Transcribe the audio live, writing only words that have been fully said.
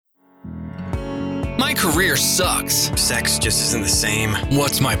My career sucks. Sex just isn't the same.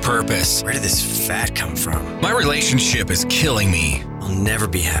 What's my purpose? Where did this fat come from? My relationship is killing me. I'll never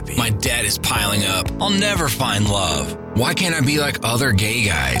be happy. My debt is piling up. I'll never find love. Why can't I be like other gay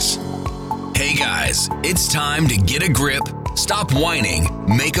guys? Hey guys, it's time to get a grip, stop whining,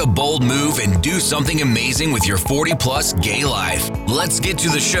 make a bold move, and do something amazing with your 40-plus gay life. Let's get to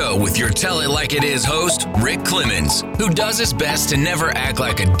the show with your Tell It Like It Is host, Rick Clemens, who does his best to never act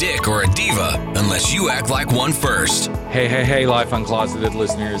like a dick or a diva unless you act like one first. Hey, Life Uncloseted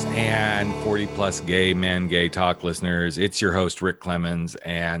listeners and 40-plus gay men, gay talk listeners. It's your host, Rick Clemens,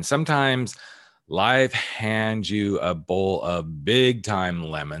 and sometimes life hands you a bowl of big-time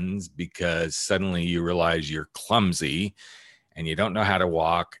lemons because suddenly you realize you're clumsy and you don't know how to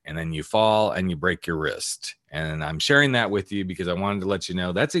walk, and then you fall and you break your wrist. And I'm sharing that with you because I wanted to let you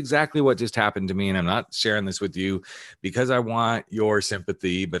know that's exactly what just happened to me, and I'm not sharing this with you because I want your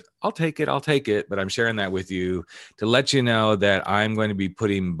sympathy, but I'll take it. But I'm sharing that with you to let you know that I'm going to be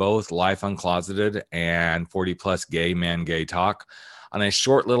putting both Life Uncloseted and 40-plus gay men, gay talk on a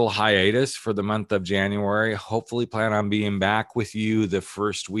short little hiatus for the month of January. Hopefully plan on being back with you the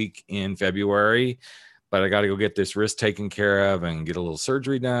first week in February, but I got to go get this wrist taken care of and get a little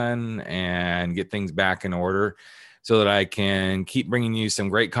surgery done and get things back in order so that I can keep bringing you some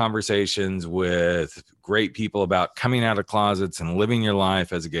great conversations with great people about coming out of closets and living your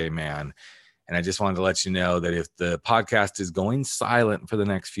life as a gay man. And I just wanted to let you know that if the podcast is going silent for the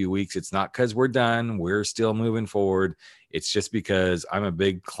next few weeks, it's not because we're done. We're still moving forward. It's just because I'm a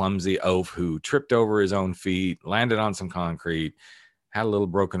big clumsy oaf who tripped over his own feet, landed on some concrete, had a little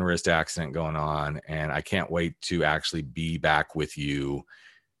broken wrist accident going on, and I can't wait to actually be back with you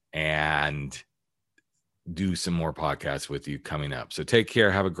and do some more podcasts with you coming up. So take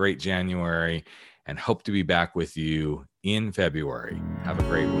care. Have a great January and hope to be back with you in February. Have a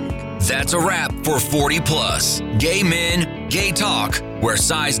great week. That's a wrap for 40-plus gay men, gay talk, where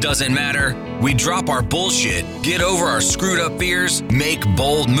size doesn't matter. We drop our bullshit, get over our screwed up fears, make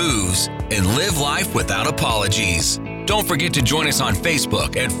bold moves, and live life without apologies. Don't forget to join us on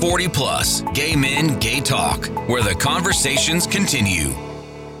Facebook at 40-plus gay men, gay talk, where the conversations continue.